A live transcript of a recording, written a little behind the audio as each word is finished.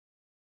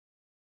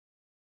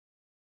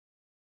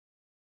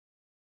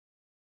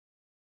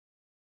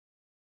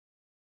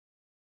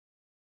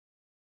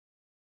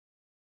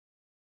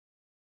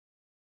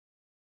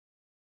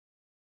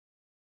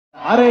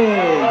अरे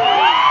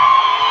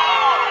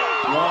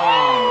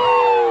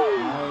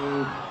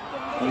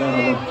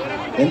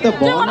ఎంత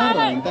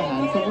బాగున్నారా, ఎంత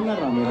హ్యాండ్సమ్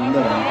ఉన్నారా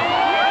మీరందరూ.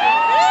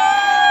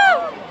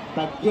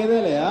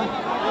 తగ్గేదేలే.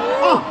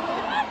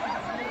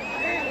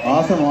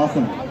 ఆసమ్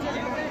ఆసమ్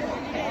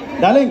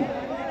డార్లింగ్,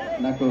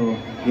 నాకు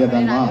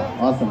ఇదన్నా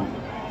awesome.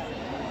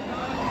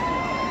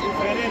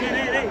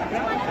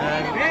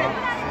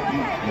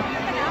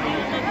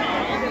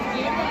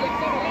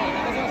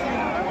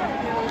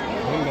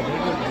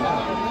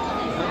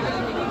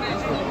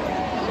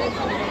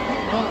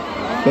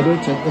 Can you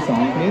check the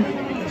sound please?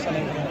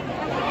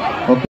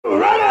 Okay.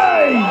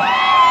 Ready!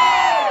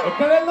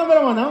 ఎక్కడ వెళ్దాం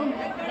మరి మనం?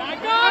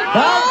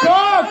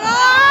 Bangkok!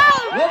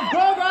 Let's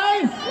go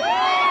guys!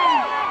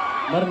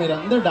 మరి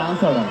మీరందరూ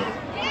డాన్స్ ఆడాలి,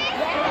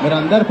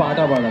 మీరందరూ పాట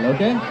పాడాలి.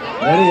 ఓకే,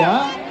 రెడీయా?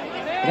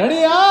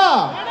 రెడీయా?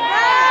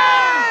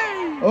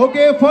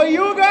 Okay, for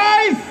you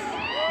guys!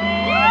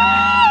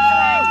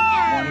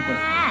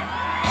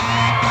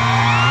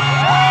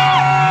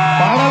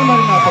 పాడాలి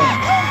మరి నాతో.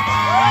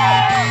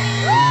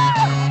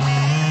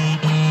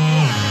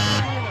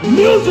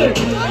 Music,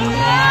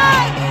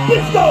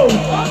 disco,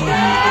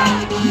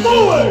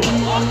 move it,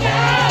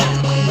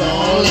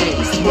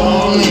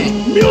 slowly.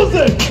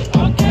 Music,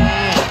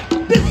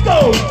 disco,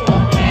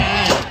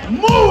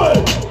 move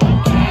it,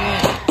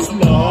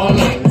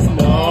 slowly.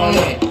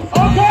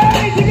 Okay,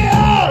 take it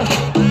out,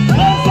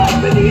 hands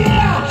up in the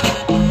air.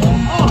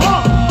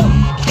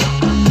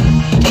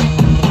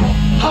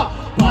 Ha,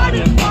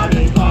 party,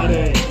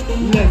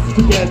 let's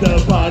together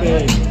party.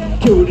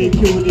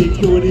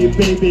 Cutie,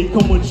 baby,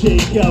 come on,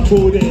 shake your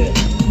booty.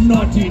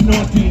 Naughty,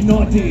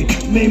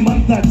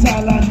 మేమంతా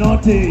చాలా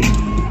naughty.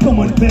 Come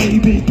on,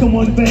 baby,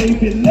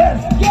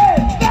 let's get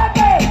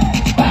started.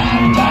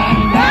 Bang, bang,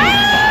 bang,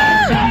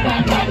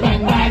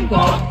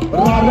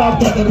 Rara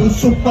brother,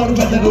 super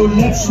weather,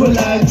 let's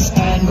relax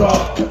and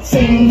rock.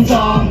 Sing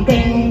song,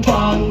 ping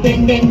pong,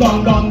 ding ding dong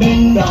dong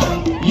ding dong.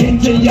 ఏం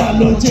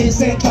చెయ్యాలో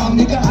చేసేద్దాం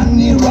ఇక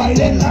అన్ని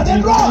right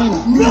and wrong.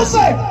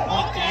 Music,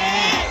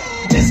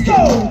 disco,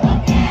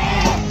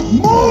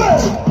 move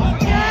it,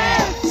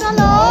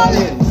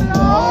 slowly.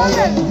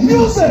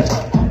 Music,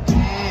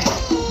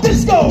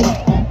 disco,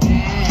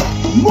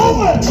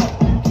 move it,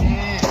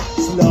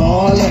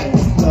 slowly.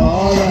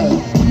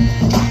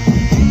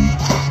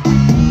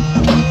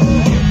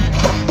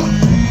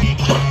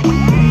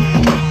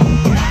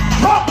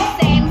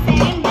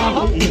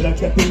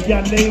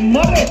 ఇరకతీయాలి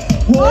మరే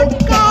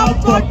vodka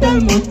bottle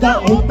ముద్ద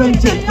open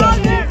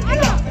చేయాలి.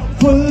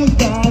 Full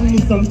గా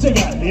నిజం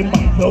చేయాలి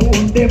మనలో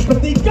ఉండే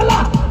ప్రతి కళ.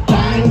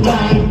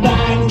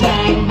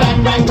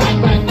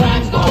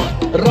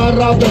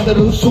 Rara brother,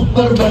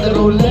 super weather,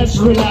 let's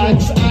relax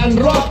and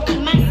rock.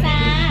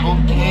 Massage,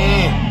 okay.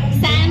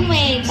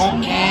 Sandwich,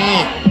 Okay.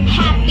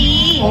 Happy,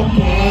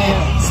 Okay.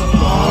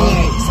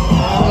 Slowly.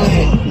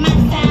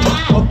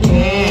 Massage,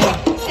 Okay.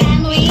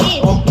 Sandwich,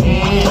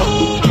 Okay.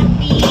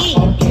 Happy,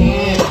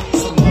 Okay.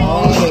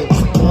 Slowly.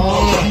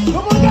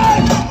 Come on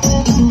guys.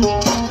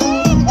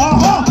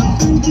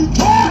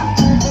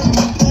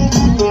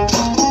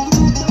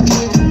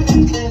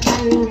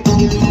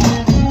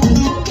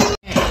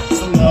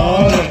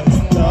 Slowly.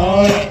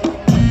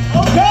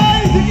 Okay,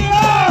 take it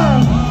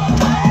out.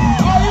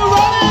 Are you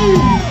ready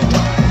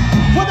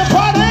for the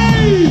party?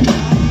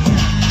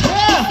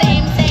 Yeah.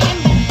 same,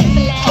 but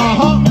different.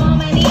 No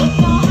money,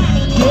 no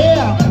honey.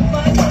 Yeah.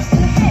 Boy goes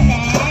to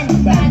heaven,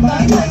 bad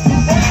boy goes to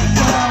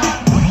Bangkok.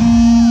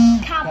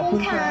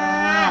 Kapunka.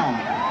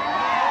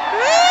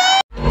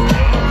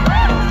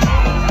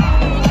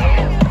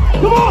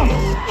 Come on.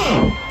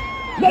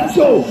 Let's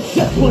go.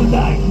 Just one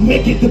night,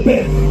 make it the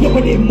best.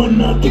 Everybody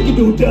manna, kick it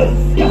to dust.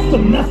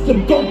 Custom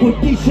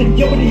competition.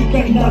 Everybody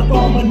kinda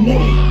common.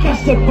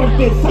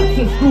 Kashtapatte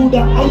success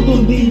kuda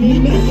avutundi nee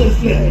message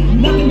le.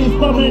 Nothing is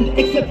permanent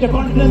except a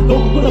confidence.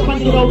 Don't put a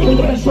punch around with the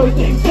best choice.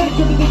 Send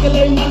to the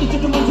digale, mani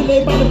chuttu manchale,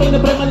 paina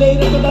premale,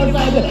 regular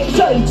side.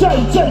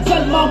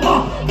 Chal mama,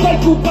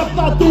 kaiku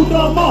katta tu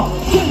drama.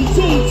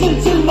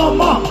 Chill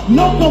mama,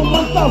 no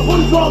manta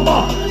full drama.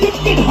 Kick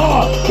it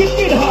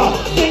hard,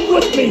 sing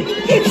with me,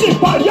 it's it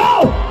for you.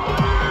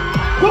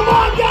 Come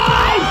on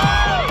guys,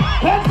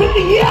 hands in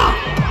the air.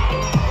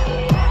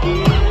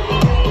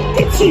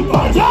 It's it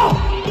for you.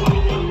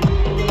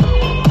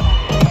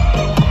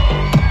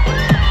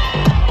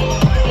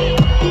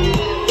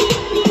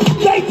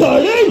 Day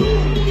 30.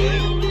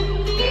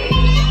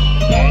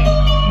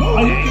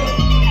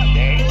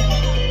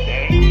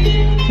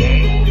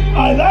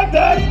 I like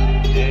that.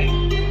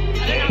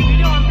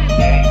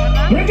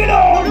 Bring it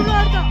on.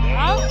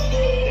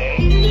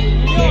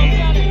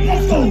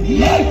 Let's go.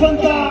 Life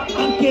anta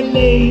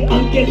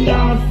anke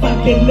dance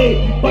anke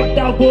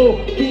pattavo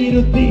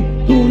tiruti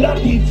tula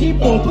tichi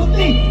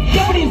potundi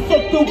every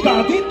sottu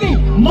kaditi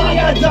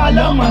maya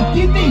jala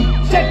mantiti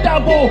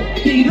settavo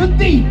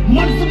tiruti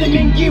mansuni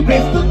minki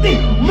vestundi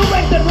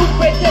nuventa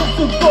nuvve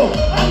telusuko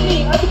anni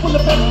adupula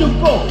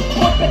pettuko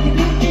mottaki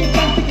dinki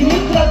kantiki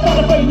nidra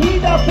tarapai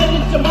nida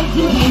pelincha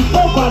manchu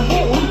nito vale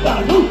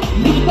untadu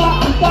nida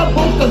anta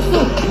focus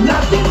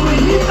nothing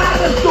really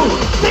matters to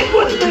sing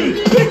with me.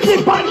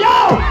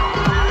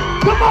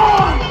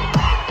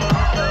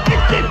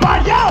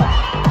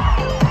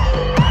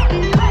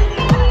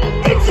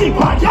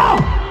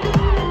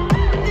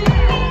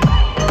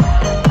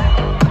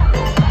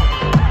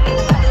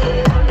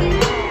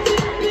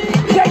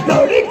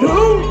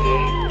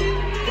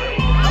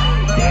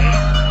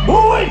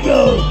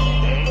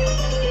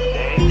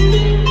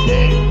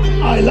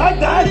 like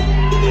that.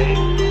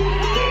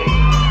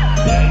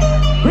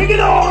 Bring it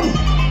on.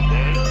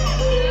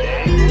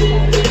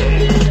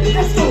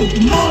 Let's go.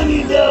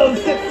 Money, love,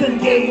 sex and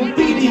game.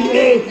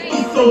 PDA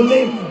is so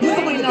lame.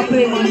 నిజమైన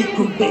ప్రేమ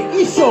నీకుంటే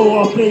ఈ show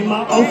ప్రేమ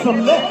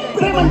అవసరంలే.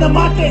 ప్రేమన్న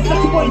మాటే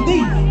చచ్చిపోయింది,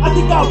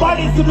 అతిగా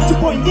వాడేసి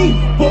రుచిపోయింది.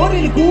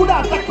 పోరీలు కూడా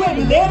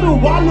తక్కువేమి లేరు,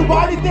 వాళ్ళు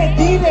వాడితే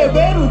తీరే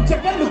వేరు.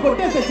 చెక్కర్లు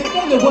కొట్టేసే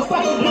చెక్కర్లు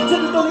వస్తాయి,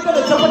 రిచ్చలతో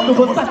కదా చప్పట్లు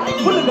వస్తాయి.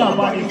 ఫుల్గా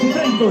వాడేసి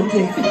ఫ్రెండ్తో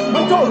చేసి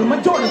మంచోడు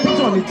మంచోడు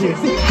పిచ్చోని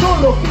చేసి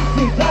షోలో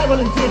పిచ్చి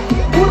డ్రైవర్లను చేసి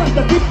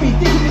ఊరంతా తిప్పి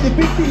తిరిగి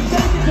పిచ్చి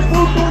చెరికించి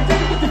ఫుడ్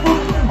చెరికించి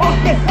ఫుడ్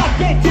ఓకే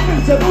సాకే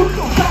చూపించరు.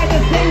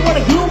 Silence say what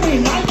a gloomy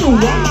night to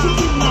watch it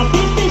in my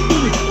BBB.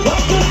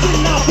 Watch it in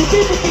my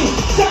BBB.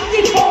 Check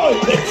it boy,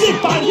 it's it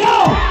by yo.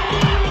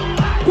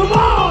 Come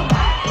on,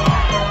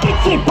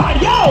 it's it by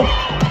yo.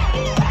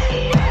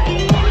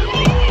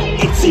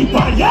 It's it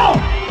by yo.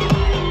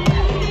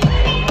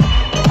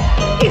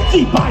 It's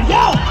it by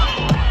yo.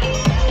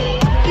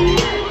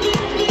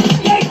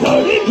 They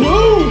 32.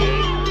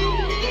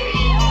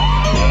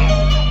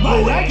 I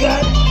like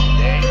that.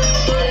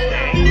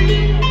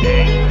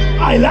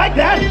 I like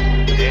that.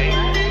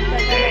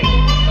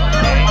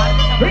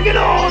 Bring it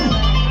on.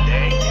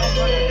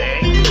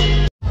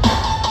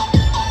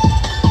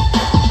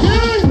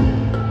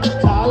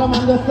 చాలా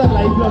మంది వస్తారు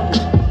life లోకి,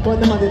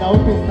 కొంతమంది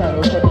నవ్విస్తారు,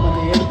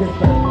 కొంతమంది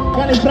ఏడిపిస్తారు.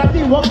 కానీ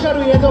ప్రతి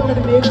ఒక్కరు ఏదో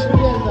ఒకటి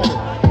నేర్చుకుని వెళ్తారు.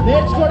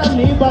 నేర్చుకోవడం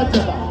నీ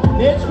బాధ్యత,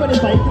 నేర్చుకొని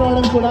పైకి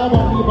రావడం కూడా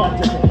నీ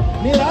బాధ్యత,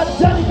 నీ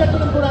రాజ్యాన్ని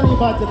కట్టడం కూడా నీ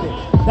బాధ్యత.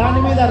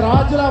 దాని మీద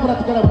రాజులా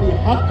బ్రతకడం నీ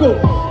హక్కు.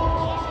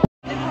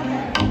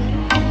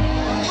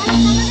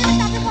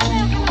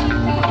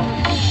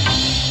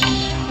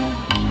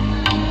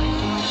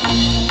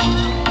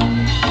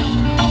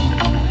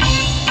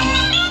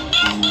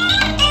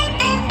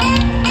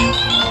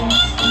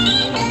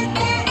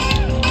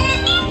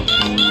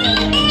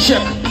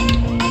 Check.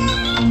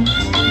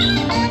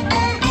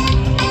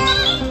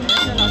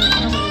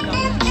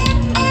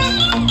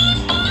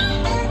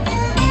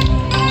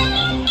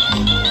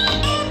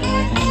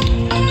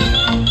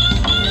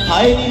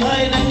 हाय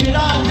हाय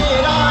नगरा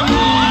तेरा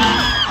नी,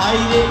 हाय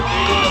रे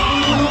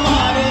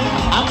तुम्हारे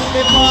हम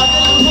पे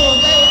पागल हो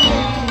गए,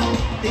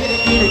 तेरे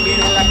गिड़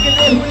गिड़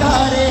लगते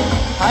बुलारे.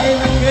 हाय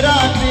नगरा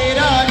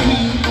तेरा नी,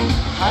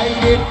 हाय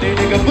रे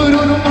तेरे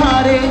गबरू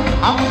मारे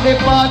हम पे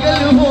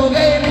पागल हो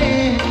गए ने,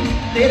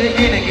 तेरे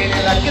गिड़ गिड़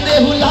लगते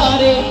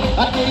बुलारे.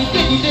 तेरी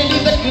टेढ़ी टेढ़ी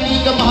तकड़ी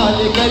कमाल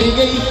कर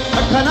गई,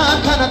 खाना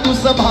खाना तू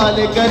संभाल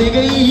कर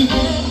गई.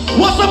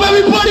 What's up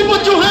everybody,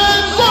 put your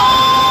hands up.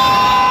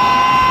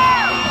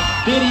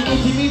 तेरी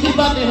मीठी मीठी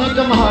बातें हैं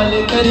कमाल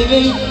कर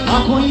गई,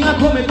 आंखों ही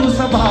आंखों में तू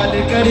संभाल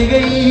कर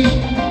गई.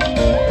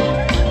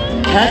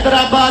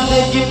 हैदराबाद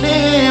कितने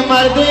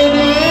मर्दे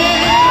ने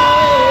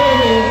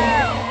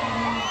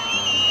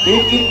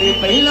कितने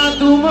पहला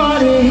तू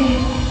मारे.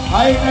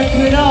 हाय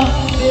नखरा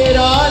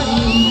तेरा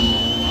ली,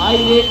 हाय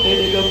रे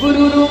तेरे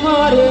गबरू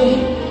मारे.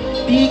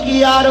 टी की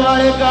यार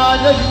वाले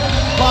काजल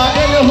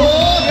पागल हो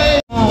गए.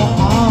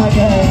 आ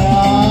गया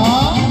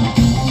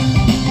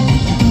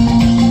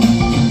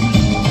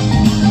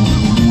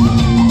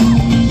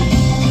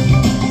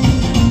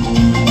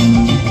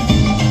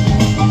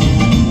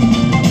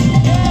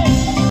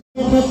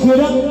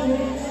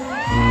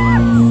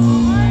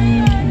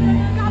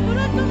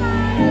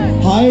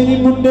हाय नी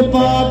मुंडे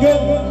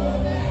पागल,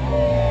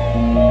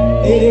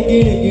 तेरे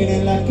गिड़ गिड़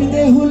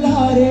लगते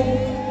हुलारे.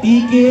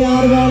 टीके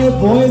यार वाले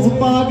बॉयज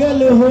पागल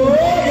हो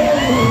गए,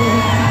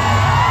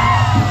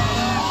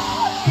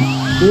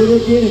 तेरे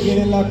गिड़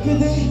गिड़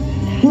लगते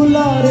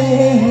हुलारे.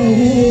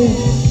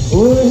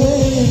 ओए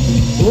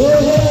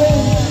ओए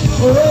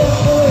ओए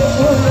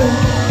ओए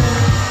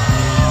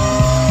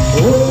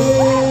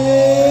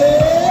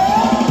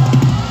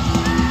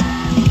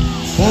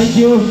थैंक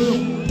यू.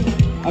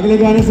 अगले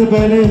गाने से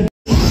पहले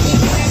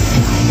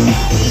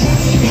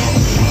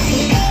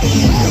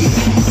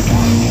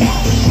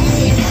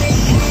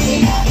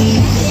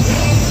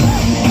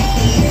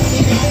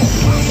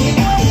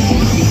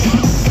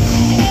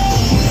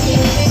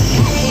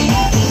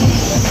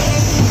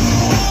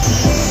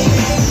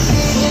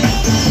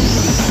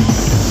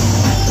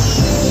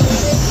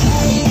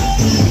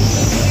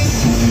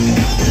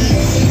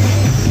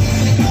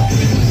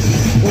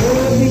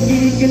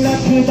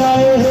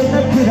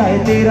नखराए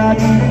तेरा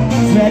नी,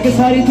 स्वैग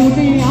सारी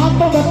दुनिया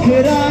तो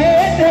बखराए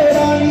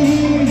तेरा नी.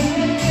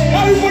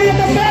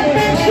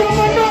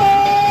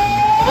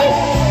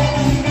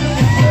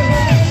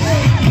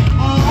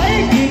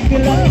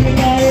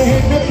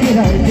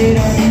 नखराए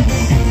तेरा नी,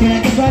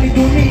 स्वैग सारी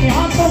दुनिया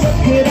तो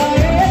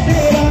बखराए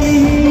तेरा नी.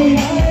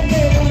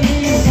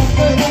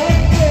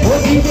 वो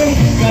दीवे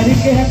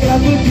करके है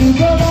क्लब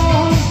जुगड़ा,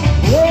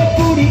 वो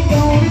पूरी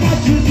कौन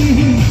नचदी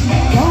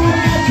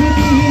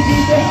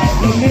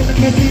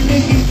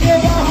जिंदगी के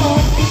वहाँ,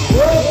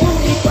 वो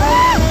पूरी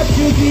कौन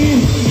नचदी.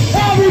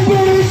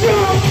 Everybody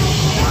jump.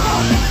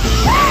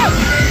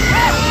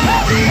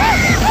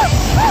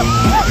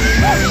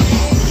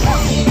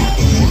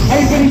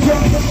 Everybody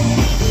jump.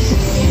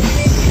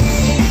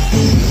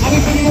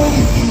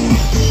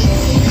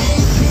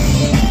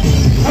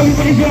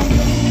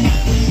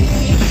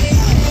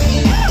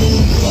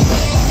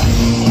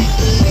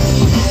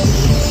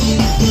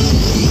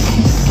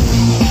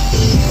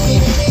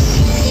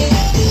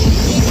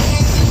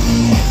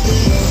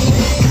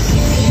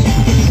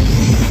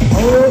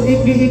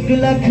 एक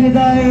लख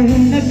दाए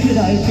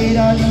नखराए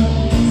तेरा नी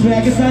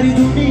स्वैग सारी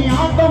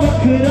दुनिया तो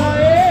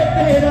वखराए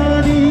तेरा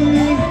नी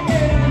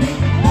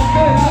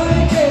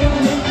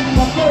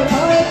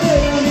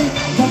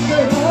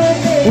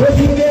ओ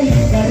जिंदे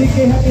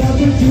करके हटिया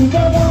तू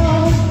बाबा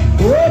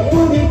ओ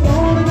पूरी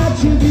कौन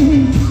नचदी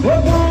ओ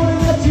कौन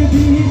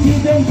नचदी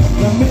जिंदे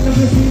रमे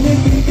नमे सीने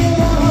की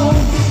देवा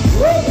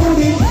ओ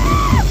पूरी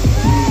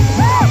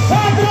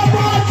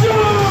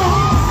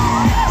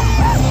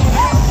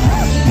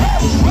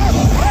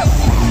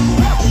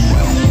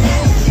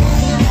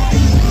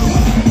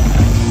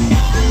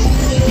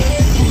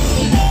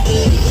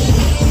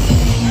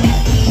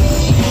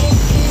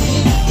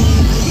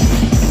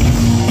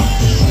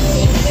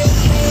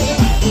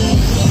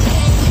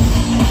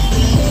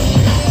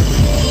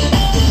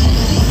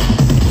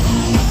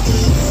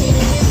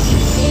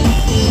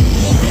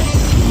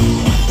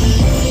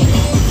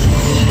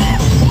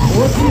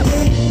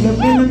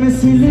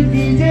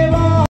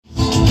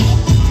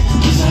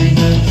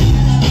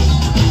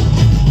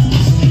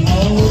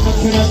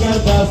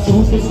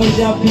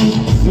पंजाबी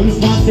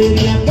जुल्फां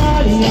तेरियां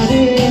कालियां ने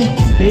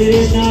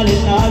तेरे नाल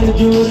नाल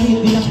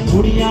जोड़ियां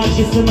कुड़ियां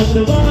किस्मत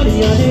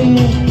वालियां ने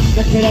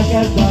नखरा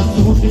करदा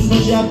सूट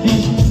पंजाबी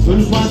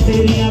जुल्फां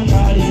तेरियां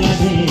कालियां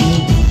ने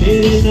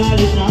तेरे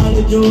नाल नाल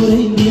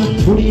जोड़ियां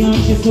कुड़ियां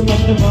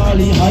किस्मत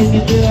वाली हाय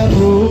नी तेरा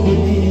रूप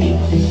नी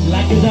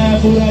लगदा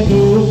पूरा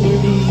डूब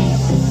नी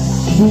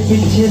तू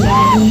पीछे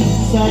लानी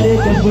सारे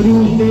गबरू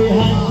दे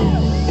हैं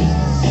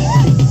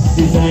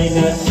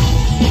designer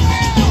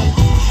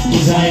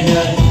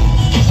Designer,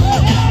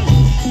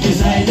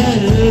 designer,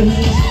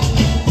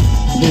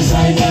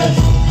 designer.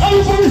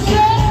 Everybody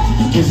say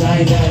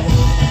designer,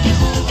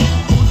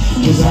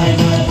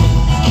 designer,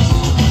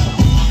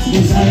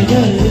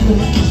 designer,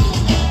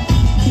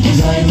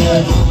 designer.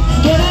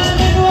 When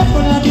I'm in work,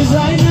 when I'm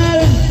designer,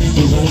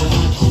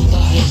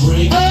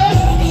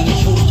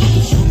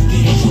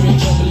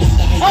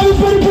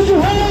 everybody put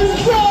your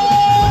hands up.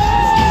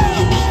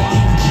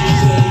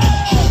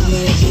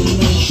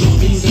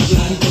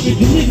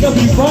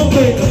 Be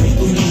bumping.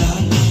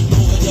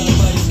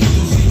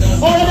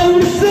 All of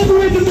you sing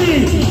with me.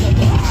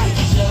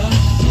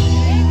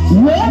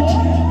 What?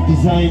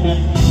 Designer.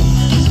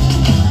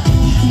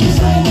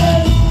 Designer.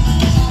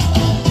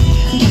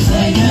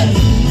 Designer.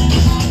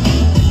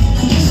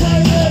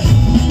 Designer.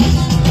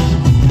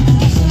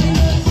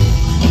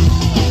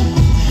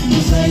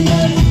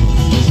 Designer.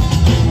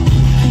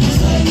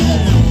 Designer.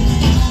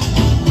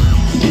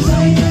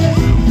 Designer.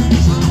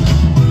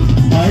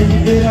 I'm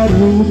there,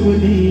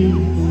 Rupani.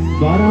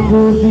 बारह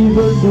बोली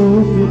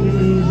बंदूक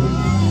नी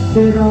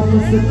तेरा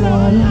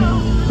मुस्कान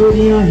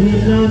तेरिया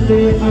हीना ते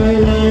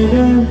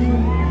eyeliner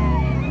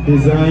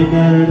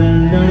designer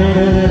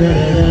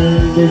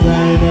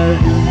designer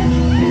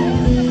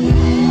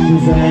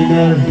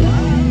designer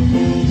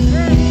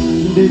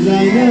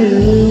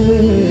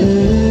designer